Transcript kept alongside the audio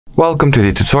Welcome to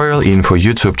the tutorial info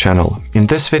YouTube channel. In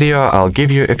this video, I'll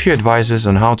give you a few advices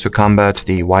on how to combat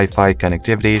the Wi-Fi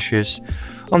connectivity issues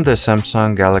on the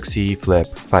Samsung Galaxy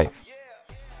Flip5.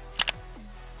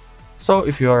 So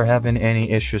if you are having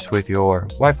any issues with your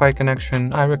Wi-Fi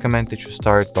connection, I recommend that you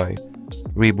start by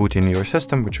rebooting your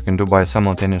system, which you can do by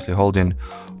simultaneously holding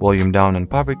volume down and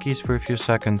power keys for a few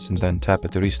seconds and then tap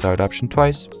at the restart option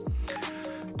twice.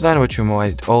 Then what you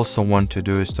might also want to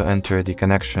do is to enter the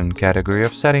connection category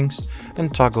of settings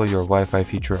and toggle your Wi-Fi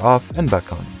feature off and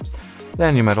back on.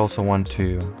 Then you might also want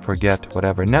to forget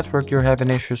whatever network you're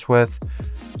having issues with.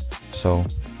 So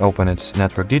open its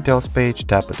network details page,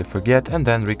 tap at the forget, and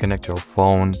then reconnect your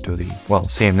phone to the,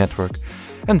 same network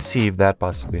and see if that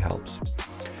possibly helps.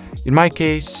 In my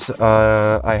case,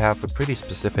 I have a pretty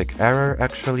specific error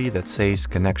actually that says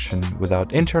connection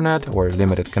without internet or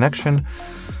limited connection,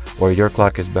 or your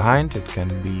clock is behind. It can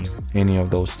be any of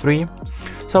those three.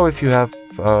 So if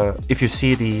you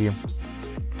see the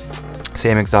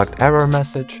same exact error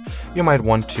message, you might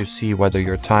want to see whether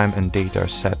your time and date are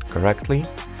set correctly,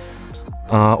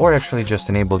 or actually just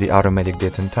enable the automatic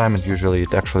date and time, and usually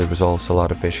it actually resolves a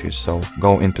lot of issues. So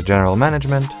go into general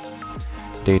management,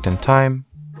 date and time,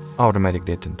 automatic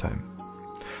date and time.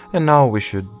 And now we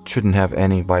shouldn't have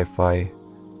any Wi-Fi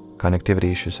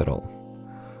connectivity issues at all.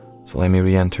 So let me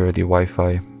re-enter the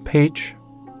Wi-Fi page.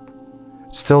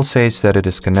 It still says that it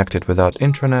is connected without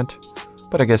internet,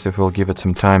 but I guess if we'll give it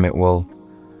some time, it will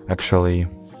actually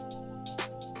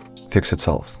fix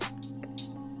itself.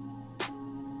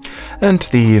 And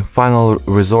the final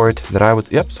resort that I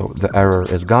would, so the error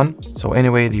is gone. So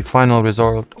anyway, the final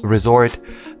resort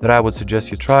that I would suggest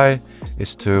you try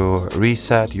is to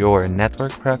reset your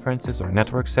network preferences or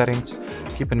network settings.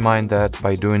 Keep in mind that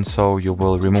by doing so, you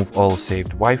will remove all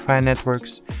saved Wi-Fi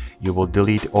networks, you will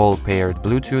delete all paired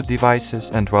Bluetooth devices,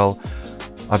 and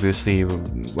obviously,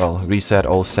 reset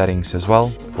all settings as well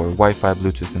for Wi-Fi,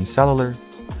 Bluetooth, and cellular.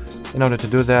 In order to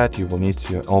do that, you will need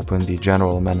to open the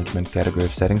general management category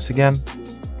of settings again.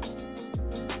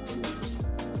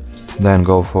 Then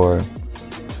go for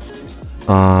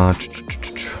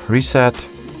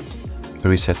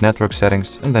reset network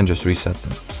settings, and then just reset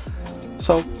them.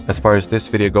 So as far as this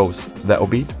video goes, that will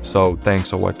be it. So thanks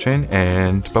for watching,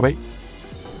 and bye bye.